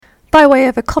By way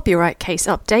of a copyright case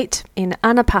update, in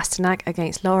Anna Pasternak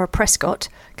against Lara Prescott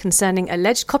concerning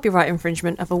alleged copyright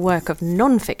infringement of a work of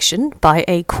non-fiction by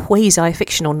a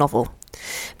quasi-fictional novel.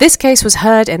 This case was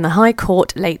heard in the High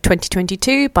Court late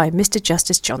 2022 by Mr.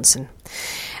 Justice Johnson.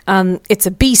 It's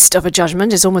a beast of a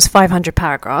judgment. It's almost 500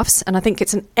 paragraphs, and I think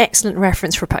it's an excellent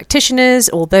reference for practitioners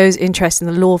or those interested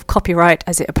in the law of copyright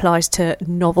as it applies to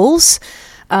novels.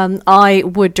 I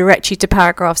would direct you to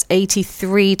paragraphs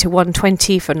 83 to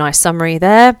 120 for a nice summary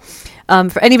there.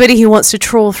 For anybody who wants to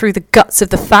trawl through the guts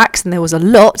of the facts, and there was a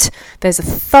lot, there's a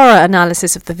thorough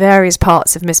analysis of the various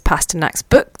parts of Miss Pasternak's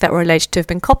book that were alleged to have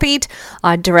been copied.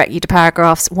 I'd direct you to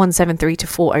paragraphs 173 to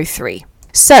 403.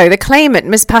 So, the claimant,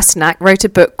 Miss Pasternak, wrote a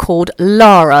book called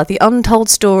Lara, the untold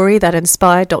story that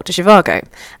inspired Dr. Zhivago.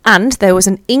 And there was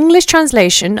an English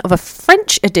translation of a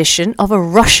French edition of a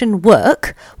Russian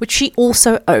work, which she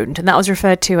also owned, and that was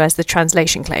referred to as the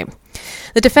translation claim.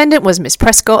 The defendant was Miss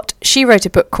Prescott. She wrote a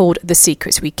book called The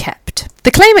Secrets We Kept.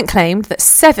 The claimant claimed that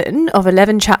 7 of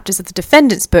 11 chapters of the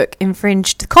defendant's book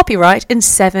infringed the copyright in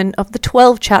 7 of the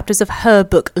 12 chapters of her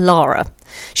book, Lara.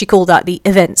 She called that the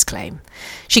events claim.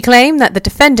 She claimed that the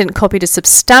defendant copied a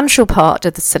substantial part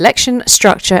of the selection,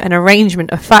 structure, and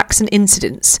arrangement of facts and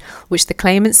incidents, which the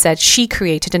claimant said she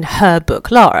created in her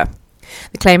book, Lara.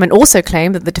 The claimant also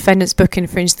claimed that the defendant's book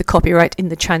infringed the copyright in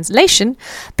the translation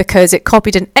because it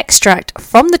copied an extract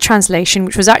from the translation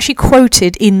which was actually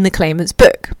quoted in the claimant's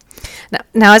book.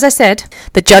 Now, as I said,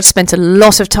 the judge spent a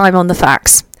lot of time on the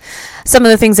facts. Some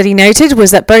of the things that he noted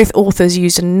was that both authors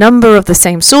used a number of the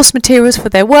same source materials for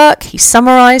their work. He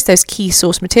summarised those key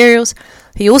source materials.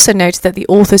 He also noted that the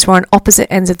authors were on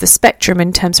opposite ends of the spectrum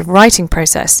in terms of writing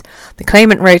process. The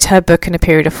claimant wrote her book in a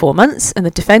period of 4 months, and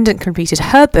the defendant completed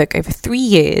her book over 3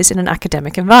 years in an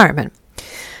academic environment.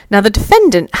 Now, the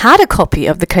defendant had a copy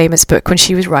of the claimant's book when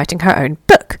she was writing her own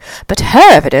book, but her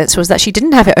evidence was that she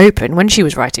didn't have it open when she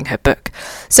was writing her book.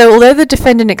 So, although the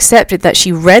defendant accepted that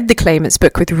she read the claimant's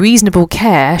book with reasonable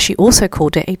care, she also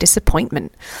called it a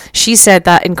disappointment. She said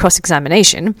that in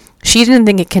cross-examination, she didn't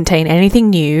think it contained anything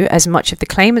new, as much of the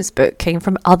claimant's book came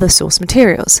from other source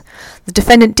materials. The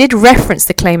defendant did reference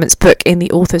the claimant's book in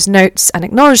the author's notes and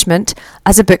acknowledgement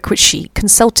as a book which she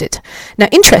consulted. Now,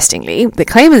 interestingly, the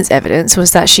claimant's evidence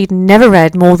was that she'd never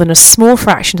read more than a small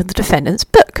fraction of the defendant's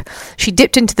book. She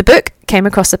dipped into the book, came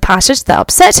across a passage that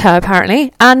upset her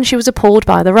apparently, and she was appalled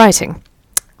by the writing.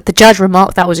 The judge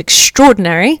remarked that was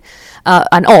extraordinary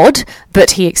and odd,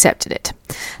 but he accepted it.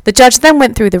 The judge then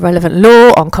went through the relevant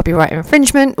law on copyright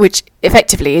infringement, which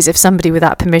effectively is if somebody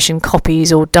without permission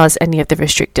copies or does any of the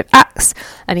restrictive acts.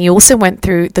 And he also went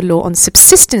through the law on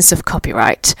subsistence of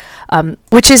copyright,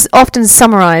 which is often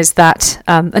summarised that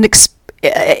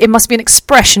it must be an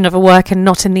expression of a work and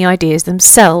not in the ideas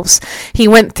themselves. He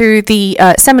went through the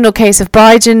seminal case of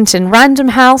Bygent and Random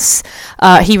House.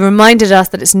 He reminded us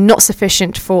that it's not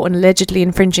sufficient for an allegedly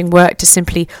infringing work to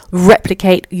simply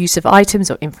replicate use of items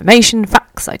or information,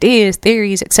 facts, ideas,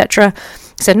 theories, etc.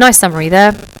 So nice summary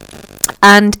there.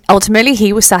 And ultimately,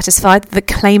 he was satisfied that the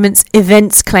claimant's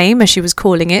events claim, as she was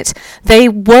calling it, they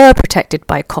were protected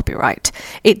by copyright.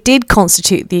 It did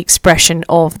constitute the expression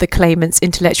of the claimant's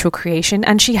intellectual creation,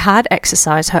 and she had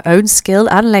exercised her own skill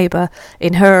and labour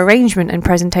in her arrangement and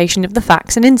presentation of the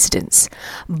facts and incidents.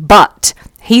 But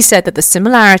he said that the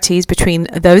similarities between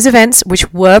those events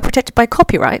which were protected by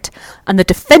copyright and the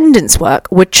defendant's work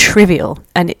were trivial,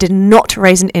 and it did not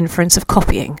raise an inference of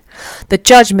copying. The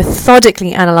judge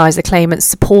methodically analysed the claimant's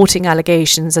supporting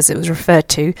allegations, as it was referred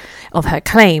to, of her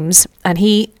claims, and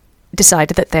he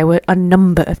decided that there were a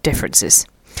number of differences.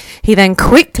 He then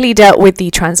quickly dealt with the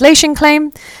translation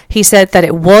claim. He said that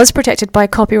it was protected by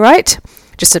copyright.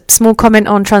 Just a small comment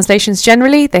on translations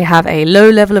generally. They have a low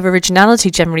level of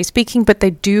originality, generally speaking, but they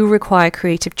do require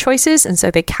creative choices, and so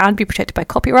they can be protected by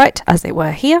copyright, as they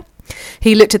were here.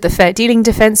 He looked at the fair dealing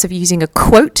defence of using a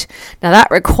quote. Now, that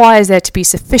requires there to be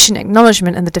sufficient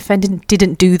acknowledgement, and the defendant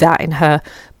didn't do that in her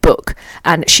book.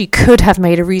 And she could have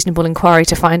made a reasonable inquiry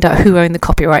to find out who owned the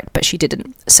copyright, but she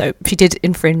didn't. So she did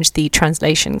infringe the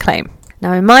translation claim.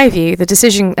 Now, in my view, the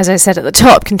decision, as I said at the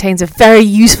top, contains a very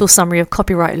useful summary of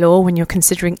copyright law when you're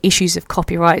considering issues of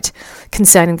copyright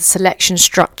concerning the selection,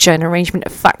 structure, and arrangement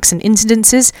of facts and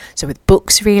incidences, so with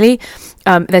books, really.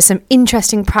 There's some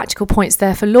interesting practical points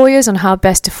there for lawyers on how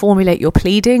best to formulate your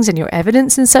pleadings and your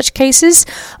evidence in such cases.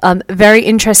 Very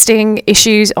interesting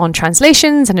issues on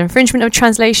translations and infringement of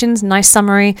translations, nice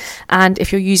summary, and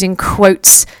if you're using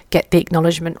quotes, get the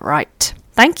acknowledgement right.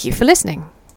 Thank you for listening.